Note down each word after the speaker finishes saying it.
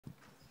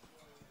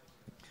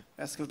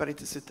Ask everybody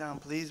to sit down,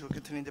 please. We'll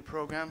continue the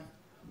program.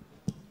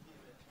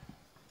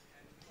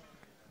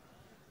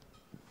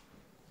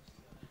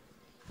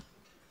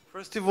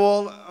 First of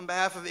all, on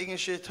behalf of Irgun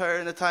Shiurai Torah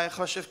and the Taya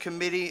Choshev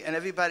Committee and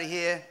everybody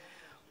here,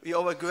 we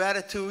owe a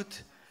gratitude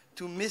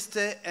to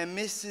Mr. and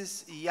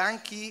Mrs.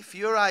 Yankee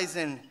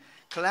Feureisen,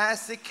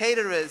 classic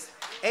caterers.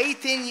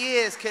 18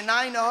 years,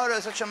 Kenai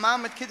Nahara, such a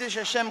Mamet Kiddush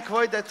Hashem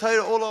Kvoid that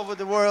Torah all over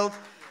the world.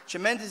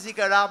 Tremendous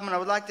Zikar Rabbim. I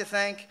would like to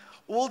thank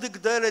all the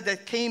G'dorah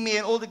that came here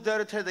and all the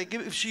G'dorah that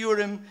give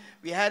Shiurim.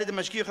 We had the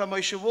Mashgiach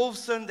Moshe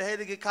Wolfson, the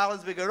Heilige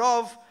Karls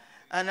Begarov,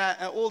 and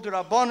all the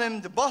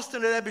Rabbonim, the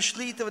Boston Rebbe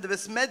Shlita with the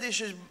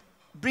Besmedish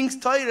brings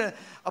Torah.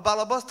 A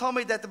Balabas told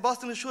me that the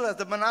Boston Shul has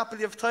the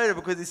monopoly of Torah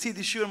because they see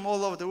the Shiurim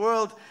all over the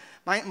world.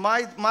 My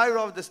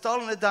Rav, the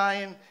Stalin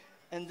Adayan,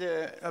 and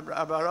the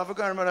Rav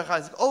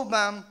Isaac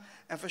Obam,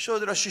 and for sure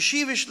the Rosh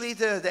Yeshiva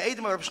Shlita, the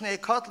Edom Rav Shnei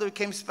Kotler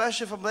came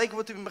special from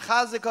Lakewood to be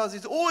Mechazik,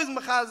 he's always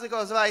Mechazik,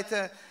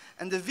 weiter.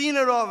 And the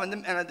Wiener Rav and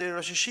the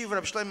Rosh Yeshiva,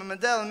 Rabbi Shlomo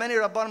Mendel, and many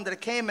Rabbanim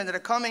that came and that are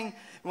coming.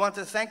 We want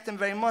to thank them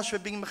very much for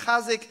being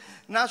mechazik,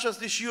 not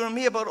just this Shiurim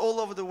here, but all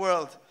over the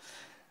world.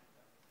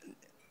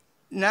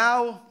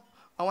 Now,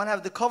 I want to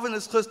have the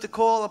covenant to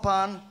call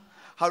upon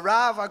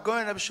Harav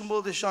Irgun Rabbi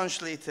Shmuel Dishon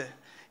Shlita.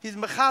 He's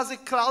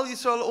mechazik Klal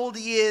Yisrael all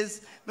the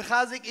years,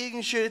 mechazik Irgun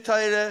Shiurai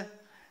Torah,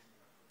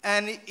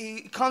 and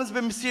he comes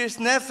with mysterious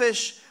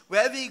nefesh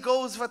wherever he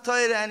goes for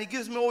Torah, and he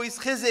gives me always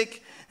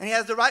chizik, and he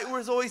has the right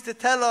words always to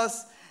tell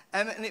us.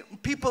 And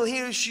people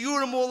hear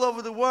shiurim all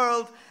over the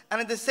world,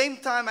 and at the same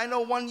time, I know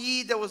one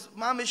yid that was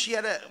mamish.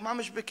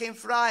 Mamish became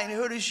fry, and he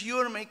heard his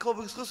shiurim, and he called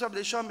b'schus Rabbi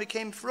Dishon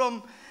became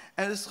from,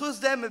 and the schus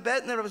dem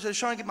betner Rabbi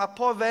Dishon gibt ma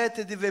paar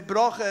Werte die wir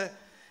brauchen.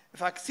 If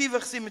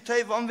aksivach sie mit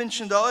Teuv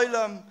anwünschen der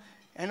Olam.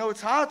 I know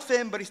it's hard for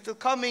him, but he's still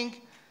coming,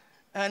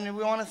 and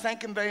we want to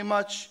thank him very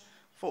much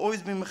for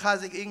always being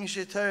mechazik Irgun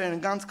Shiurai Torah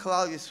and ganz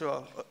Klal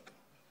Yisrael.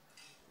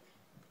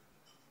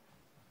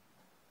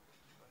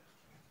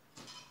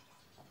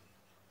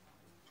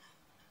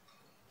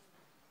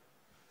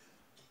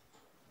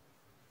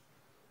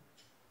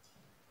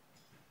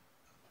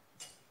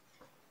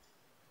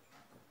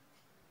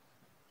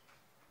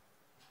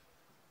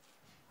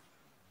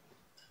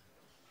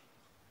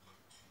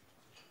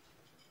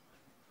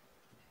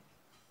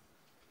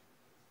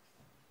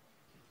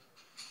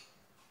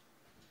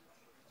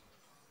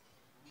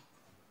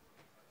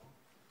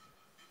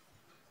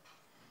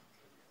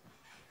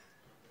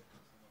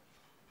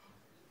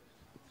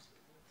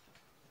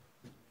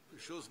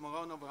 Shus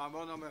Moron of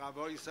Ramon of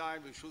Rabbi Isai,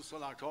 Shus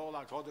Lakor,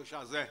 Lakodesh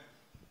Azeh.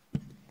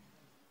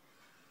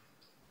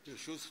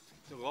 Shus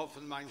the Rof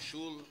in mein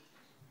Schul,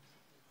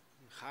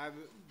 Chav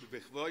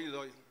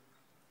Bechvoidoi.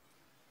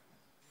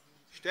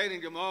 Steht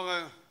in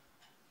Gemorre,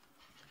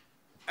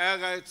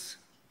 Eretz,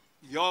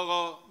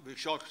 Yoro,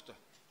 Bechokta.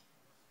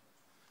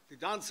 Die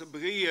ganze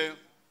Brie,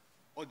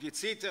 und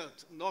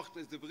gezittert, noch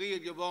ist die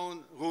Brie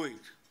gewohnt, ruhig.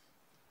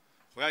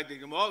 Fragt die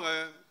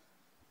Gemorre,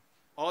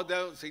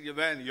 oder sie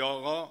gewähnen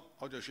Joro,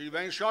 oder sie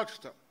gewähnen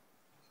Schockster.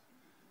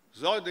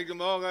 So die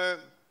Gemorre,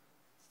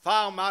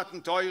 fahr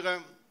Maten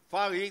teure,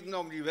 fahr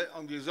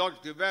Hiden die Sorge,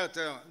 die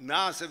Werte,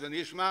 Nase, wenn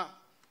ich mal.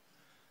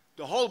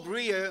 The whole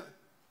Brie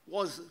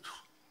was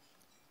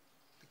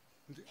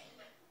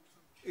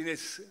in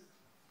its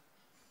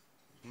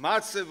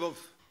massive of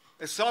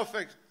a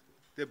suffix.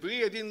 The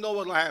Brie didn't know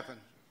what will happen.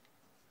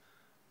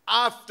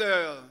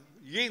 After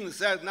Hiden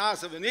said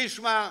Nase, wenn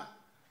ich mal,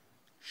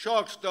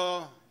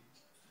 Schockster.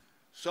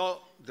 So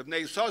the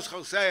Bnei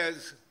Yisroel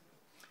says,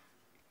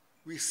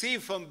 we see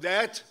from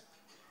that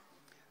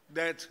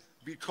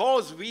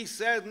because we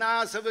said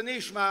Na'aseh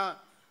v'nishma,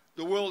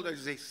 the world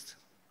exists.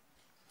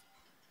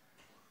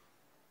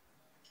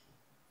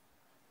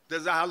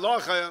 There's a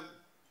halacha,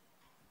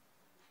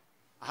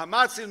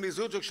 hamatzil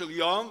mizutuk shel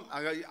yom,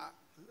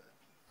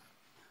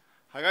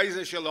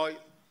 harayze sheloi.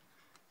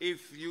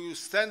 If you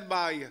stand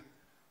by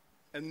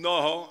a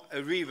Noho,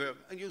 a river,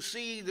 and you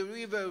see the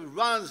river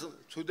runs.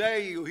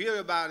 Today you hear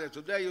about it,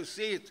 today you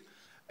see it,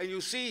 and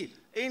you see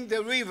in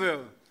the river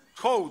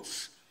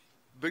coats,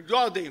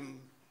 begodim,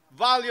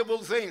 valuable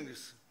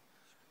things,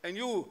 and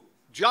you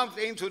jumped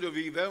into the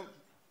river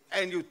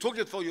and you took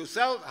it for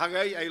yourself.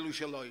 Harei elu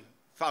sheloi.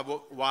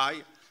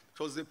 Why?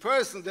 Because the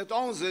person that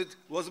owns it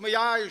was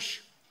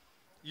meyayish.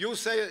 You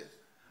say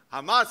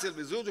hamatzil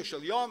bezudu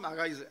shel yom,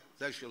 harei ze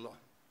sheloi.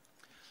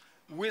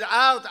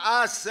 Without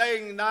us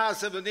saying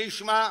Na'aseh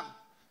v'nishma,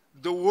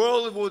 the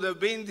world would have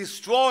been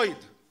destroyed.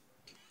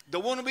 There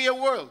wouldn't be a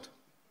world.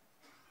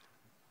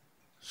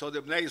 So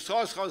the Bnei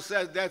Yisroel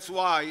said that's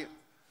why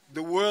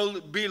the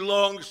world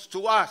belongs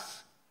to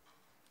us,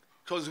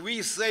 because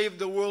we saved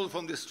the world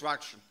from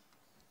destruction.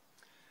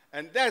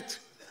 And that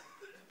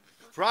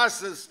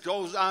process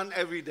goes on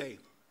every day.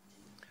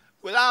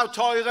 Without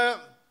Torah,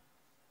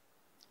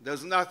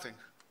 there's nothing.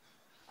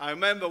 I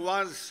remember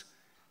once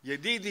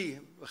Yedidi,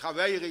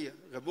 Chaveri,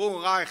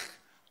 Rebun Reich,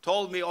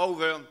 told me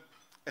over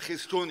a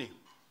Chizkuni.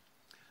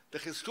 The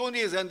Chizkuni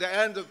is in the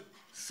end of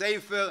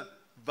Sefer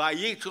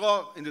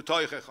Vayitro in the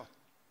Toichecha.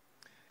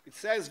 It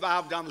says,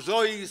 "V'avdam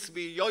zois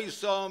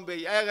b'yoysom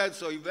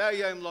b'yeretz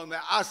oiveyem lo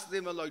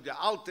me'aslim lo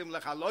de'altim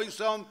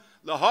lechaloisom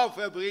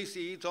lehofer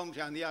brisi itom ki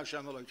ani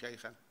Hashem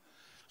Elokeichem."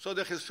 So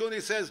the Chizkuni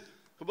says,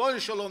 "Ribono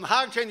Shel Olam,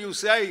 how can you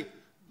say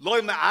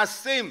lo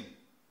me'aslim,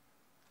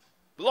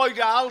 lo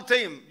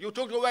de'altim? You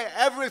took away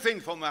everything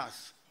from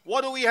us.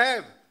 What do we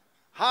have?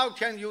 How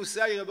can you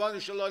say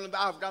Ribono Shel Olam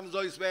v'avdam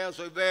zois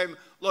b'yeretz oiveyem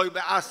lo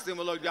me'aslim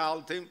lo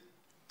de'altim?"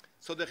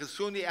 So the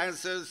Chizkuni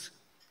answers,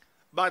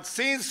 but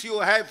since you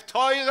have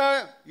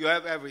Torah, you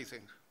have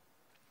everything.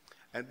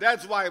 And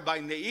that's why by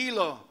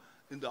Ne'ilah,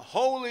 in the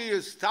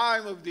holiest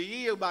time of the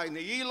year, by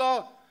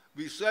Ne'ilah,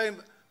 we say,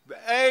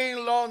 "Ve'ein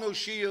lanu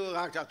shir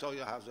rak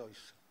haTorah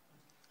hazois."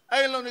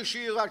 Ein lanu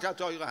shir rak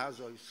haTorah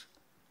hazois.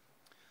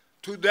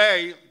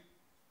 Today,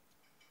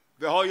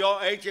 v'hoyo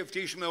eikev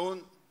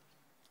tishmeun,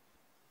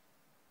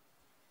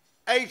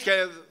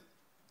 eikev,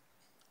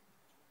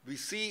 we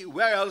see,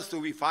 where else do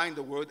we find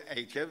the word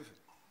eikev?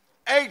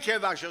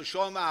 Eikev asher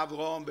shoma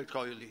Avraham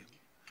b'koili.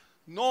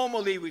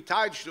 Normally we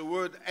touch the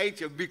word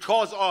eikev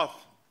because of.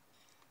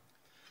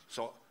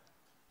 So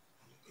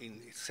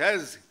it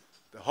says,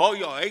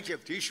 "V'hoyo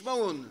eikev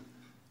tishmeun,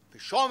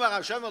 v'shomer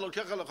Hashem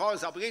Elokecha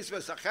l'chores habris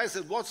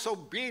v'sachesed." What's so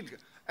big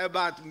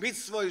about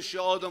mitzvah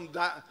she'odom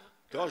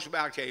dosh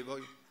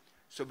be'akevoi?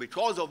 So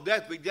because of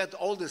that we get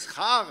all this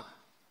char.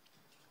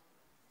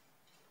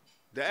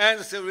 The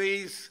answer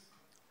is,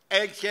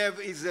 eikev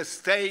is a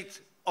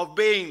state of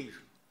being.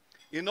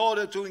 In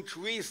order to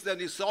increase the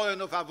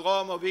nisoyon of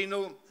Avraham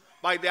Avinu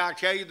by the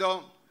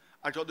Akedah,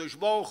 HaKadosh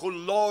Baruch Hu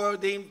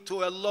lowered him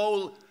to a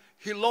low.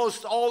 He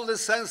lost all the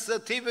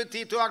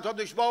sensitivity to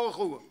HaKadosh Baruch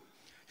Hu.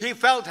 He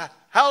felt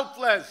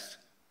helpless.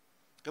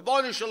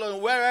 Ribono Shel Olam,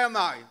 where am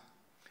I?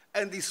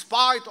 And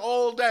despite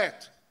all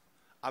that,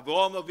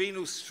 Avraham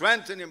Avinu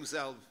strengthened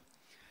himself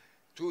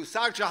to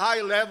such a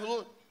high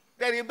level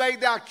that he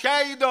made the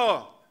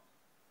Akedah.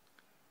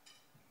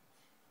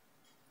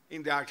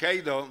 In the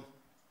Akedah,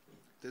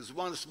 there's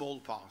one small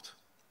part.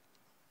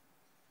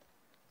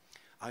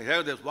 I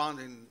heard that one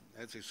in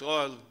Eretz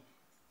Yisrael.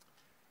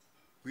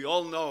 We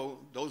all know,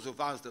 those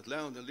of us that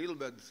learned a little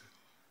bit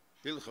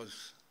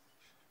Hilchos,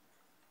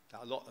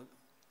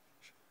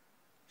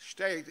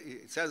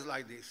 it says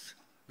like this: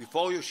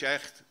 before you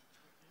shecht,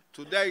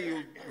 today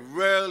you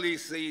rarely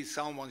see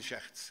someone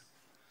shechts.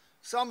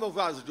 Some of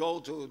us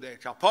go to the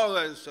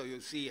kaporas, so you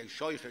see a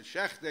shoichet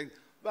shechting,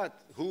 but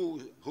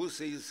who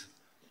sees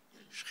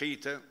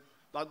shchita?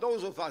 But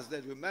those of us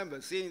that remember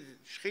seeing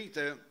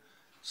shchita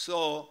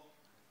saw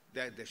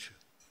that the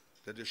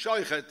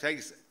shoichet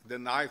takes the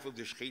knife of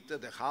the shchita,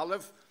 the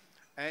chalef,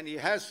 and he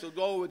has to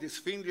go with his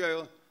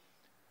finger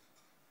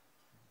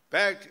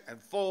back and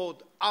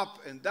forth,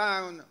 up and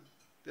down.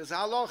 There's a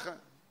halacha.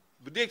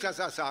 B'dikas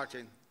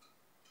hasakin.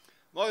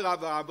 Moi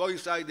Rabbi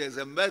say there's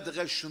a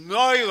medrash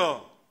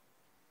neuro.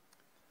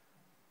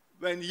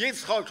 When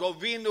Yitzchak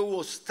Avinu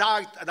was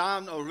stuck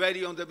down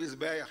already on the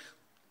Mizbeach.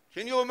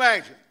 Can you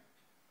imagine?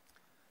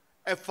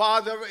 A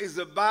father is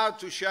about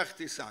to shecht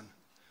his son.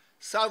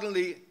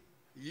 Suddenly,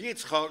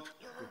 Yitzchak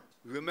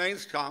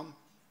remains calm,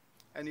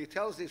 and he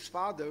tells his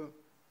father,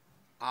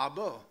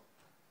 "Abba,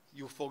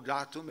 you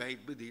forgot to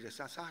make b'dikas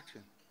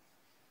hasakin."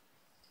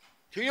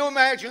 Can you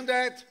imagine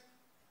that?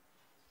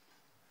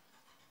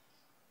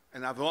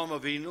 And Avraham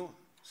Avinu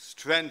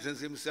strengthens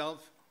himself,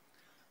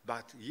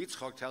 but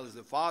Yitzchak tells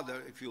the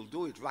father, "If you'll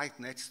do it right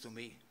next to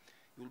me,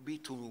 you'll be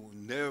too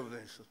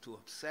nervous or too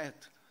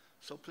upset.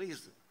 So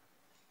please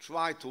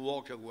try to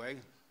walk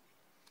away,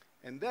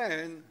 and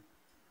then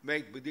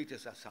make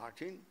b'dikas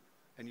hasakin,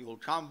 and you will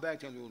come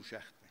back and you will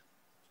shecht me."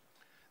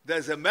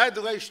 There's a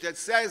medrash that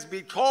says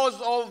because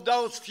of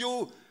those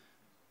few,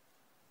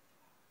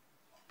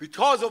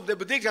 because of the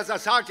b'dikas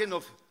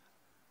hasakin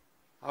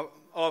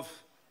of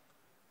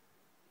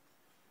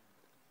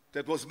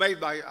that was made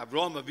by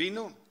Avraham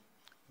Avinu,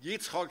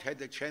 Yitzchak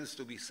had a chance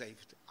to be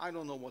saved. I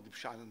don't know what the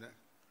pshat in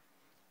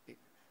there.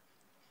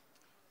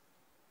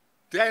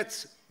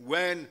 That's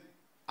when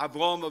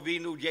Avraham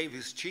Avinu gave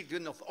his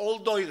children of all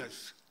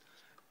doiras.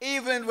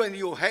 Even when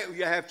you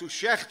have to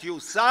shecht your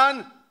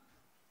son,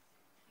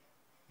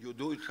 you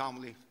do it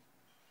calmly.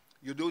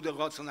 You do the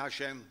Ratzon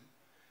Hashem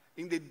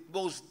in the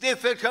most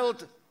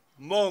difficult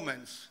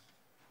moments.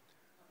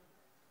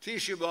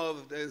 Tisha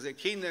B'Av, there's a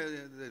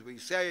kinner that we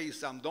say,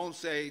 some don't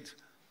say it,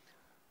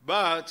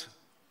 but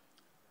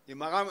in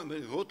Maram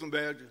in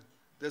Rutenberg,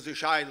 there's a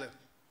shaila.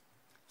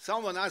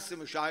 Someone asked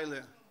him a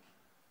shaila.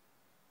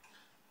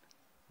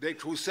 The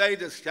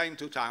Crusaders came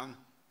to town,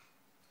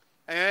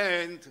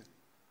 and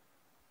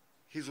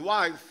his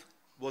wife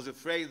was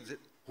afraid that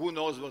who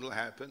knows what will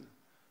happen.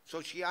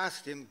 So she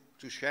asked him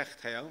to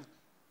shecht her.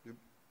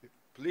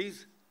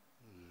 Please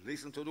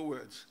listen to the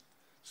words.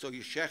 So he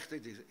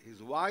shechted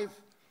his wife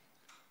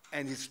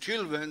and his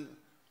children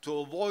to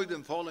avoid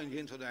them falling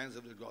into the hands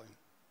of the goyim.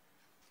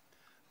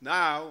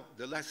 Now,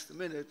 the last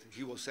minute,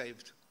 he was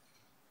saved.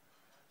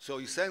 So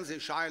he sends a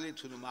shayla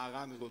to the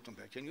Maharam in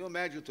Rutenberg. Can you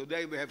imagine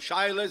today we have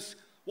shaylas?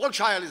 What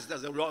shaylas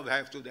does a Rav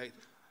have today?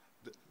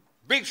 The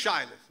big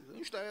shaylas.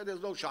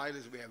 There's no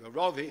shaylas. We have a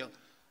Rav here.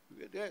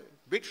 They're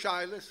big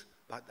shilas,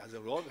 but as a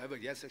role, ever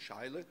yes, a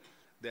shilah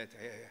that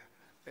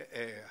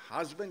a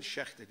husband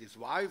shechted his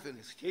wife and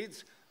his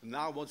kids.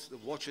 Now,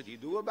 what should he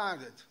do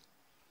about it?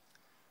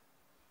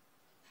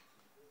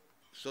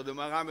 So the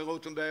Marami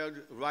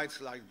Rotenberg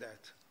writes like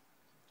that.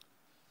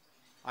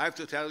 I have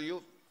to tell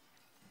you,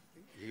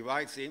 he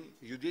writes in,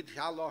 you did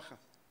halacha.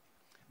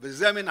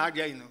 V'zemin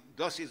hageinu.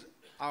 This is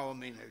our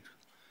minhag.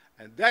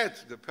 And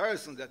that, the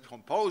person that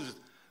composed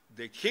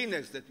the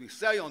kines that we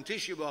say on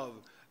Tisha B'Av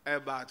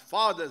about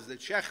fathers that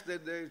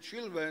shechted their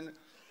children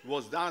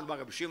was done by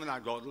Rabbi Shimon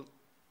HaGodel.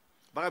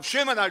 By Rabbi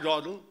Shimon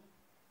HaGodel.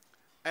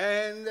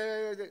 And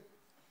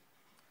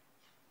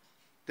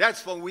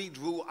that's when we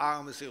drew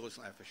our Mesirus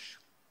Nefesh.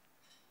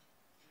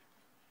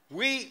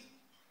 We,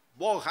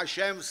 Baruch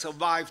Hashem,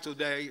 survived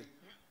today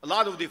a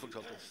lot of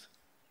difficulties.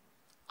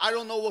 I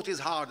don't know what is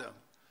harder.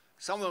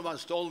 Someone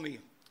once told me,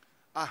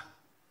 I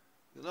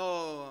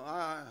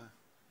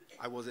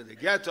was in the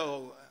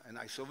ghetto and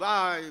I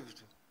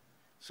survived.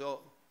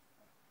 So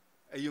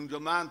a younger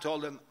man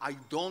told him, I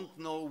don't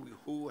know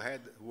who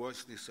had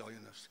worse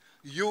nisoyinus.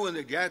 You in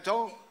the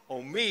ghetto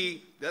or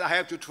me that I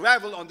have to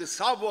travel on the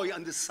subway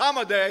on the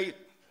summer day,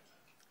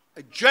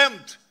 a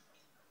jammed,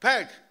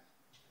 packed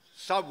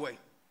subway,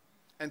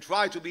 and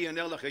try to be an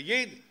Erlich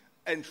Yid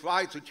and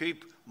try to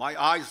keep my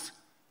eyes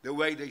the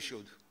way they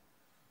should.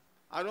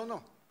 I don't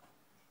know.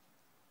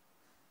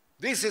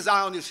 This is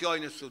our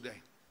nisyonis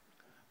today.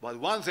 But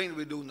one thing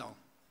we do know.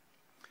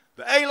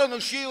 Irgun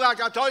Shiurai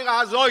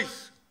Torah.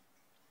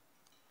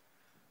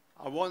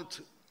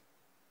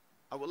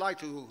 I would like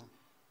to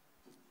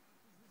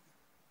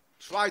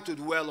try to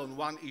dwell on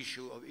one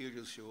issue of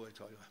Irgun Shiurai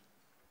Torah.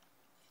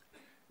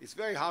 It's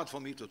very hard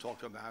for me to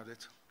talk about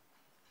it.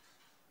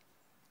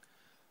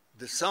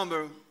 The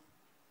summer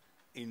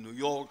in New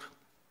York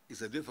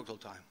is a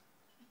difficult time.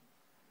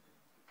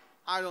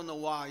 I don't know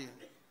why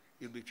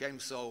it became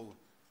so.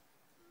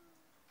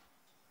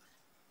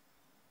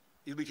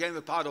 It became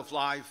a part of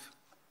life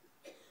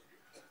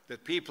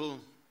that people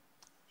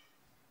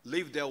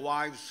leave their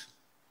wives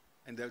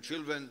and their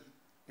children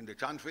in the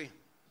country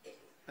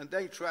and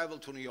they travel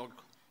to New York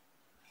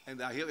and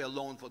they are here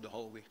alone for the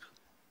whole week.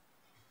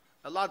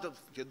 A lot of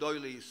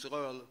Gedolei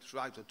Yisrael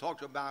try to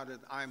talk about it.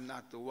 I'm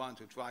not the one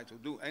to try to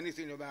do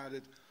anything about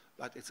it,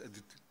 but it's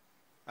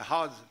a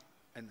hard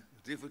and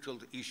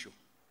difficult issue.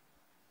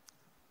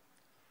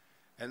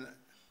 And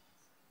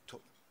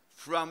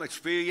from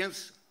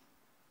experience,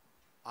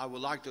 I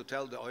would like to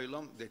tell the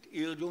Olam that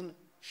Irgun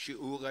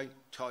Shiurai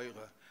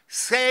Torah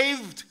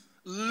saved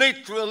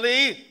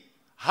literally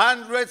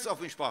hundreds of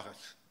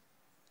mishpachas.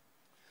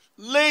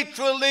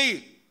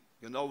 Literally.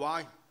 You know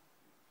why?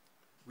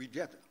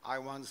 I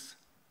once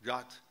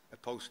got a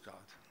postcard.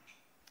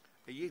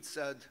 A Yid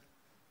said,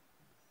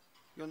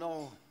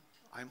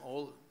 I'm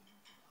all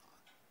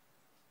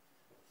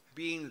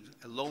being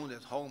alone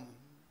at home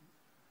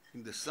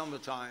in the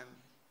summertime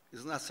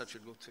is not such a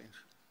good thing.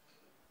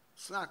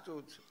 It's not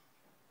good.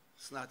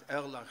 It's not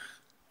Erlich.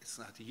 It's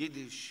not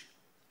Yiddish.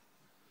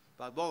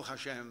 But Baruch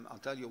Hashem, I'll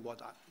tell you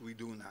what we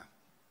do now.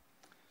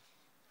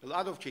 A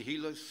lot of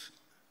kehilas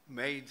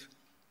made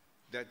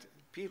that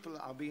people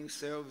are being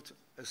served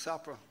a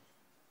supper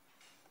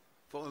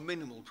for a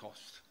minimal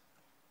cost.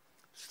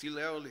 Still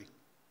early.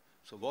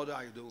 So what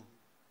do?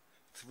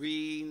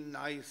 3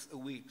 nights a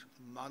week,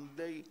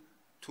 Monday,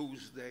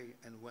 Tuesday,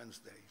 and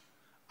Wednesday.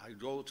 I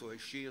go to a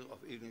shir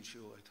of Irgun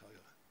Shiurai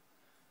Torah.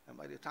 And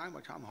by the time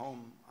I come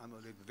home, I'm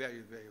already very,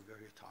 very,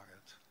 very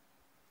tired.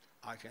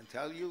 I can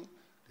tell you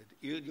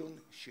that Irgun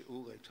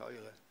Shiurai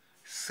Torah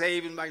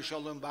saved my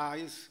shalom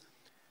bayis.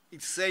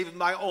 It saved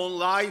my own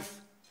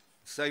life.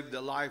 It saved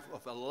the life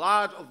of a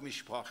lot of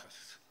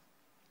mishpachas.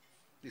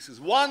 This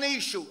is one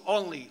issue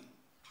only.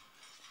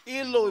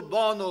 Ilu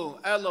bonu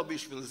elo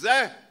bishvil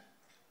zeh.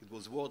 It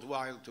was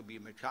worthwhile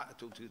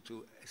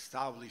to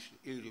establish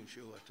Irgun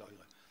Shiurai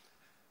Torah.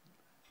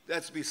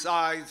 That's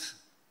besides,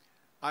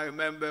 I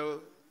remember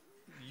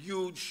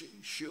huge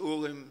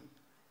shiurim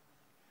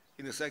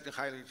in the second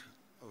highlight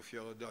of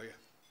Yerodoya.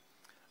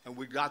 And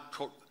we got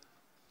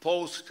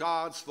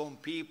postcards from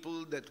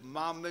people that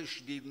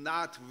mamish did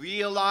not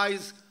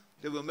realize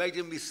they were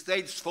making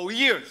mistakes for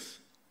years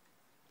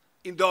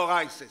in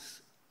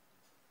Doraises.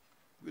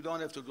 We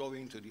don't have to go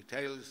into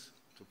details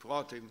to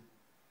protim.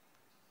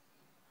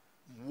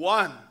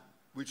 One,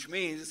 which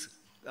means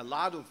a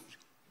lot of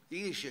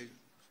issues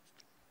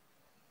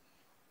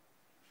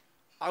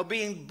are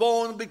being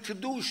born by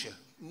Kedusha.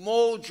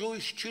 More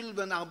Jewish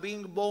children are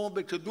being born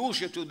by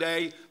Kedusha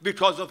today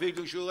because of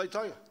Irgun Shiurai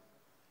Torah.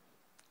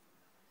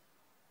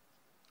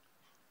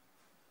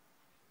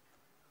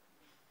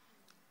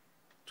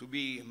 To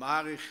be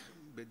Marich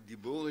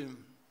B'Diburim,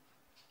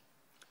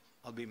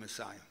 I'll be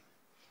Messiah.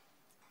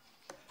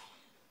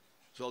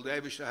 Soll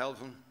der Eibishter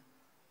helfen?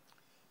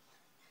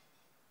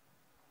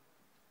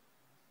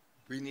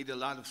 We need a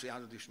lot of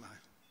Siyata Dishmai.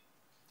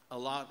 A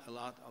lot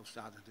of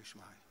Siyata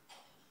Dishmai.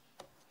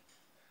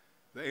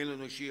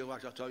 Irgun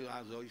Shiurai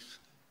Torah Azois.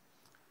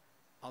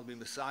 I'll be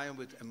Messiah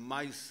with a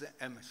Maise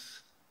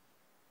Emes.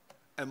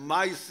 A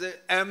Maise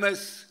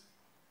Emes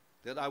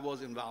that I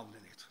was involved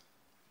in it.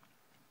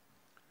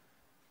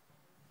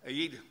 A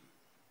Yid,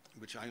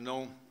 which I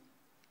know,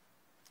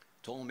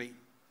 told me,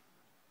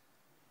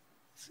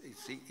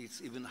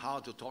 it's even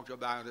hard to talk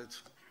about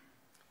it.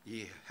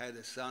 He had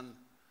a son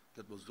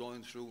that was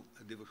going through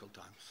difficult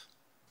times.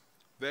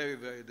 Very,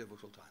 very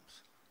difficult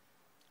times.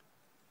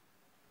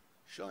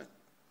 Sure.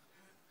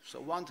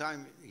 So one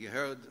time he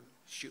heard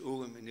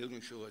Shiurim in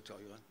Irgun Shiurai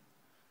Torah.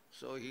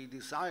 So he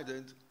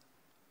decided,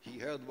 he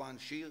heard one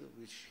shir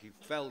which he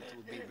felt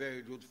would be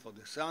very good for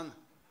the son,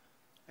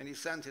 and he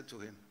sent it to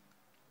him.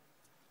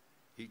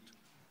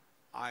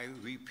 I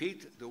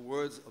repeat the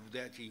words of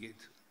that Yid.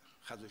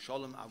 Chas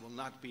v'sholom, I will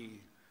not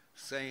be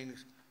saying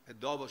a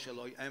dover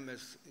sheloi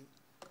emes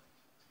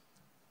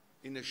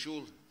in a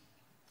shul.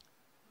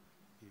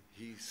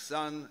 His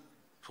son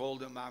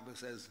called him up and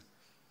says,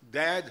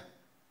 Dad,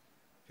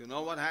 you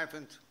know what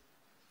happened?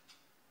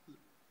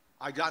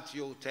 I got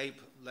your tape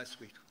last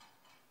week.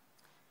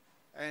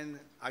 And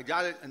I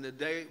got it in the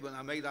day when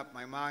I made up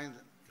my mind,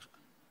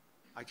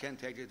 I can't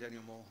take it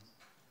anymore.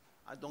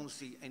 I don't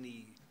see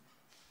any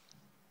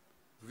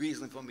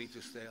reason for me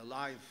to stay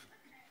alive.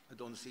 I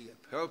don't see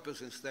a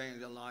purpose in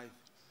staying alive.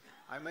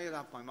 I made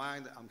up my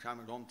mind, I'm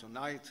coming home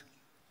tonight,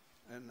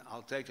 and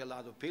I'll take a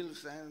lot of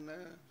pills, and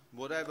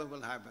whatever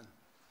will happen.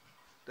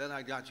 Then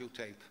I got your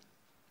tape,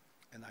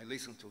 and I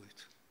listened to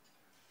it.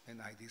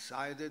 And I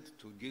decided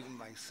to give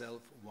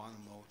myself one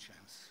more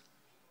chance.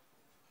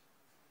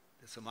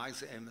 That's a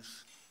Maise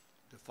Emes.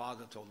 The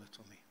father told it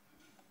to me.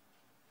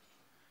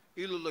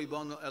 Ilu lo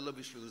yibonu ela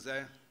b'shvil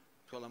zeh,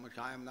 kol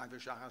ha'makayim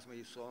nefesh achas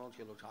me'Yisrael,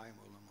 ki Elokayim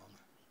olam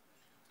olam.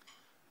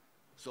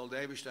 Soll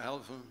der Eibishter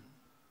helfen,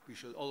 we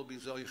should all be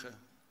zoiche,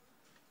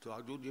 to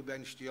agdud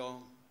gebencht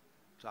yo,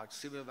 to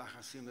aksive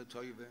v'chasim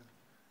v'toive,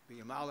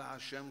 v'yamale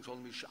Hashem kol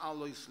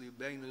mish'alois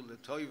libeinu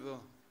l'toive,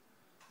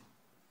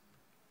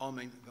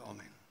 Amen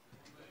v'amen.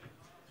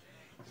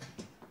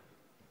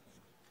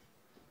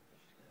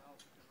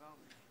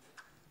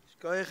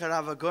 Shkoyach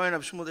Rabbi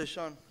Shmuel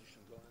Dishon.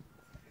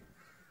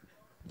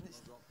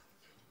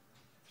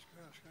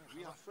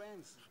 We are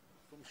friends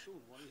from shul.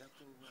 Why do you have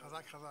to?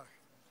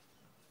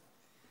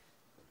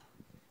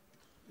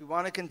 We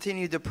want to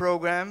continue the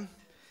program.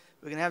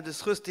 We're going to have the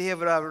schus to hear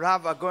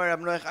Rav Agoy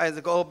Rab Noach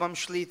Isaac Olbam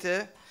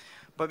Shlita.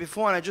 But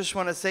before, I just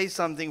want to say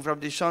something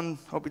from Dishon,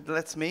 hope it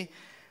lets me,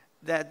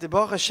 that the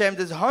Baruch Hashem,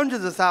 there's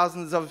hundreds of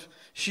thousands of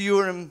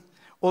shiurim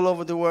all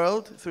over the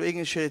world through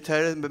Irgun Shiurai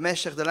Torah,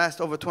 b'meshech the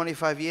last over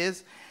 25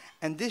 years.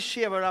 And this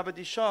year by Rabbi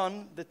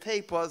Dishon, the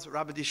tape was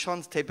Rabbi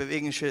Dishon's tape of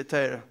Irgun Shiurai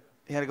Torah.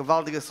 He had a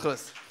gewaltige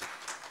schus.